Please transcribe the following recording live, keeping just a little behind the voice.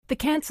The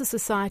Cancer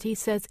Society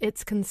says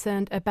it's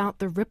concerned about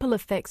the ripple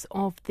effects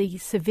of the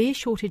severe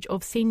shortage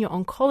of senior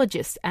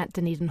oncologists at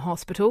Dunedin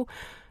Hospital.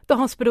 The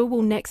hospital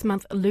will next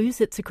month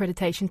lose its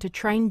accreditation to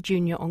train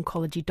junior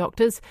oncology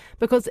doctors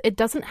because it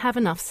doesn't have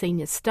enough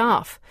senior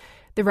staff.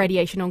 The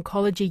Radiation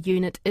Oncology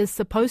unit is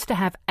supposed to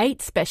have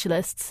 8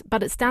 specialists,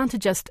 but it's down to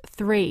just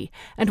 3,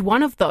 and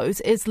one of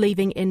those is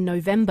leaving in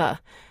November.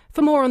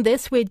 For more on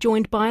this, we're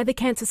joined by the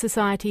Cancer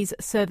Society's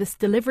Service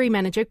Delivery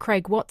Manager,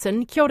 Craig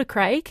Watson. Kia ora,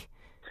 Craig.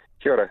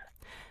 Kia ora.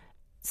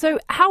 So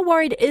how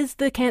worried is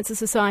the Cancer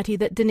Society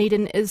that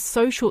Dunedin is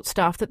so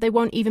short-staffed that they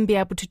won't even be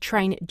able to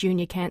train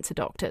junior cancer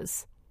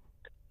doctors?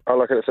 Oh,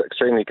 look, it's an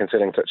extremely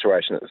concerning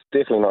situation. It's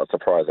definitely not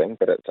surprising,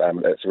 but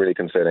it's really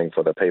concerning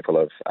for the people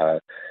of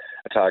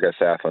Otago,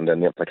 Southland,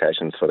 and the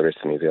implications for the rest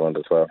of New Zealand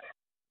as well.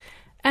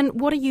 And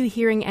what are you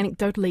hearing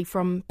anecdotally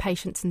from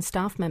patients and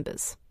staff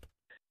members?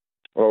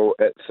 Well,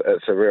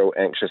 it's a real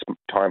anxious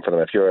time for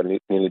them. If you're a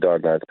newly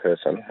diagnosed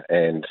person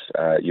and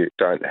you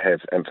don't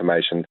have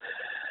information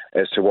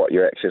as to what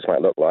your access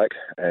might look like,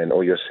 and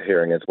all you're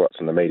hearing is what's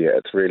in the media,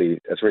 it's really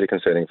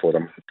concerning for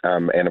them.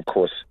 And of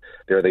course,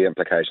 there are the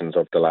implications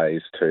of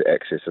delays to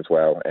access as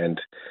well,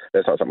 and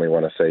that's not something we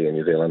want to see in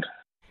New Zealand.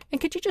 And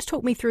could you just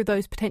talk me through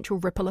those potential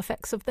ripple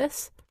effects of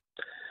this?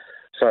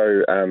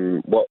 So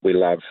what we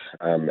love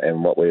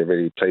and what we're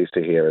really pleased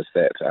to hear is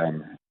that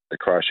the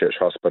Christchurch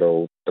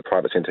Hospital, the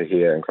private centre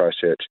here in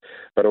Christchurch,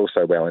 but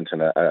also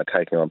Wellington are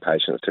taking on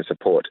patients to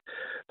support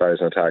those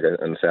in Otago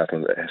and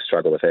Southland that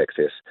struggle with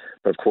access.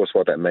 But of course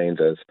what that means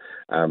is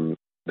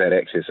that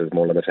access is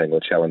more limiting or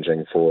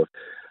challenging for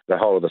the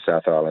whole of the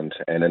South Island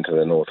and into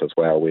the north as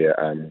well, where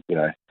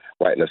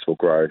wait lists will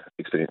grow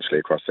exponentially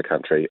across the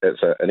country.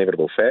 It's an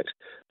inevitable fact,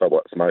 but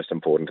what's most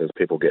important is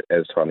people get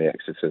as timely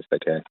access as they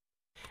can.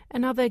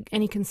 And are there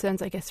any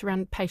concerns, I guess,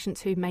 around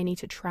patients who may need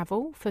to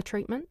travel for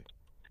treatment?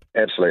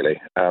 Absolutely.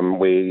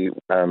 We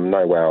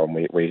know well,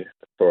 and we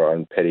for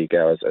on Paddy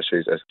Gower's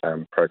Issues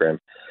program,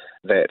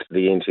 that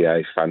the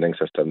NTA funding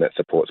system that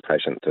supports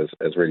patients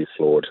is really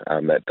flawed.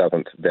 That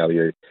doesn't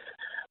value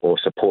or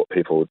support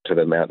people to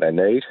the amount they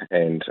need,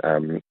 and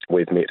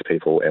we've met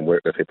people and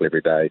worked with people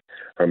every day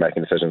who are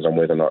making decisions on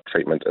whether or not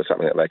treatment is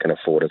something that they can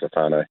afford as a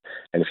whānau.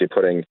 And if you're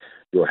putting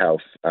your health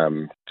at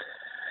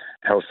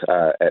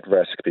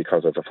risk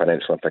because of the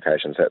financial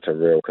implications, that's a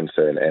real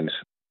concern. And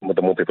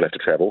the more people have to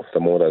travel, the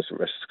more those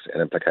risks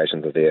and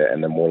implications are there,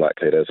 and the more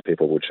likely it is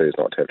people will choose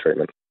not to have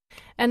treatment.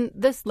 And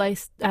this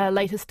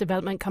latest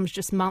development comes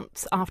just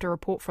months after a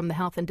report from the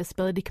Health and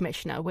Disability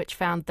Commissioner, which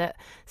found that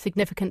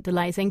significant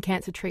delays in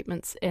cancer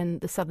treatments in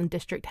the Southern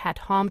District had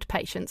harmed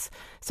patients.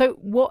 So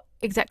what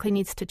exactly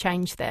needs to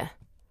change there?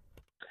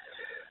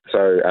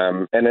 So,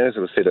 and as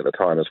was said at the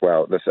time as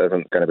well, this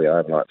isn't going to be an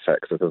overnight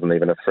fix. This isn't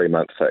even a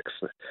 3-month fix.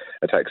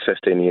 It takes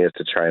 15 years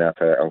to train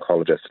up an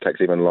oncologist. It takes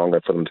even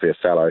longer for them to be a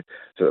fellow,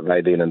 so that they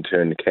then in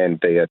turn can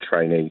be a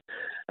trainee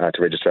to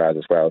registrars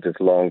as well. There's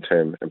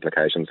long-term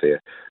implications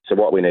there. So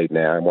what we need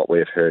now, and what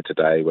we've heard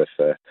today with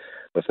the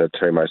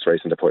 2 most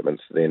recent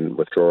appointments then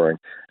withdrawing,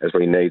 is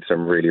we need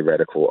some really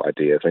radical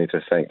ideas. We need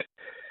to think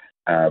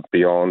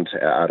beyond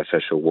our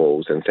artificial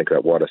walls and think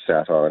about what a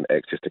South Island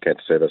access to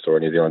cancer service or a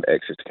New Zealand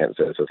access to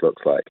cancer services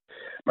looks like.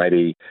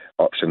 Maybe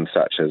options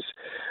such as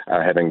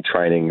having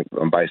training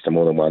based on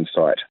more than one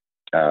site.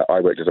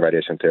 I worked as a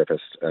radiation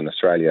therapist in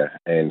Australia,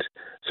 and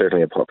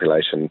certainly a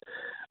population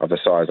of the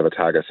size of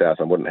Otago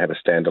Southland wouldn't have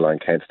a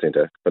standalone cancer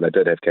centre, but they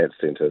did have cancer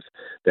centres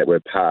that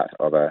were part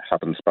of a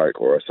hub and spoke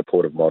or a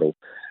supportive model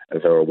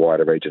over a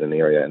wider region and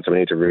area. And so we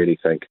need to really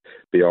think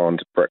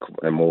beyond brick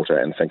and mortar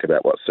and think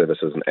about what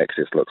services and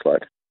access looks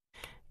like.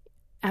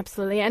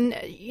 Absolutely.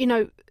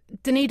 And,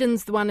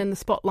 Dunedin's the one in the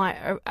spotlight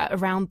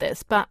around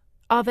this, but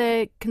are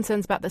there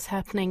concerns about this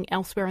happening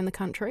elsewhere in the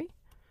country?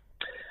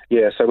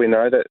 Yeah, so we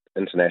know that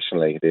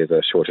internationally there's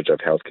a shortage of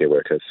healthcare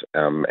workers,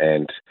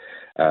 and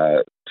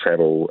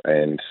travel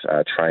and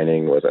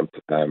training was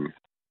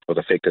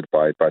affected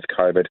by both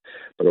COVID,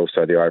 but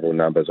also the overall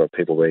numbers of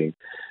people being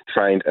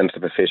trained into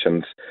the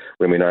professions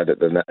when we know that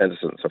the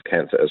incidence of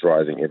cancer is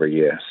rising every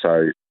year.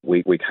 So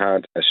we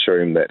can't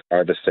assume that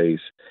overseas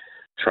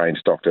trained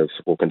doctors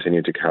will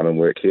continue to come and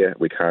work here.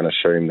 We can't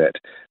assume that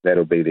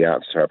that'll be the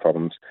answer to our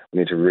problems. We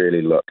need to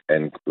really look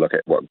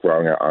at what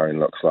growing our own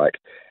looks like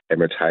and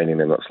retaining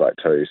them looks like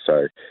too.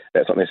 So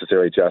that's not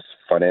necessarily just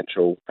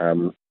financial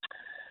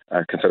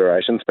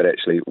considerations, but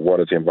actually what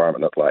does the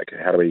environment look like?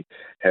 How do we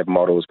have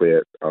models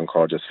where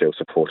oncologists feel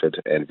supported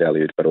and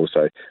valued, but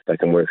also they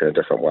can work in a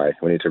different way?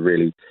 We need to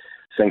really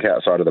think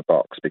outside of the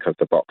box because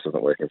the box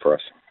isn't working for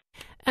us.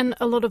 And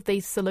a lot of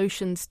these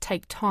solutions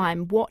take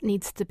time. What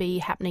needs to be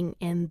happening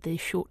in the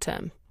short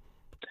term?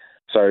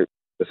 So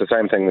it's the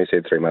same thing we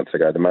said 3 months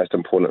ago. The most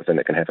important thing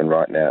that can happen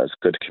right now is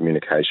good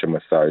communication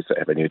with those that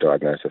have a new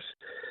diagnosis.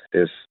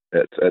 It's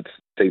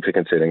deeply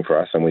concerning for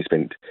us, and we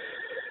spend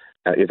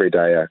Every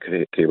day our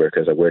key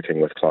workers are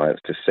working with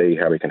clients to see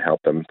how we can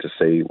help them, to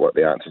see what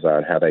the answers are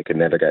and how they can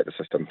navigate the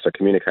system. So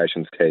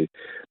communication's key.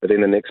 But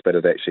then the next bit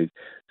is actually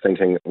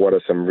thinking what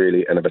are some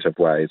really innovative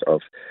ways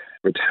of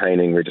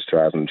retaining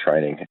registrars and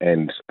training,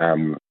 and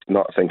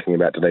not thinking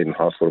about Dunedin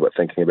Hospital but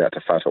thinking about Te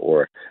Whatu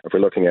Ora. If we're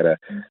looking at a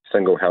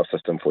single health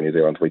system for New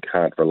Zealand, we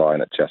can't rely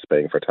on it just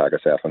being for Otago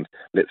Southland.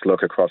 Let's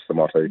look across the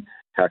motu.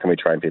 How can we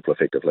train people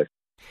effectively?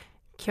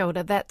 Kia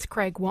ora, that's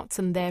Craig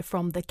Watson there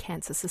from the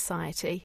Cancer Society.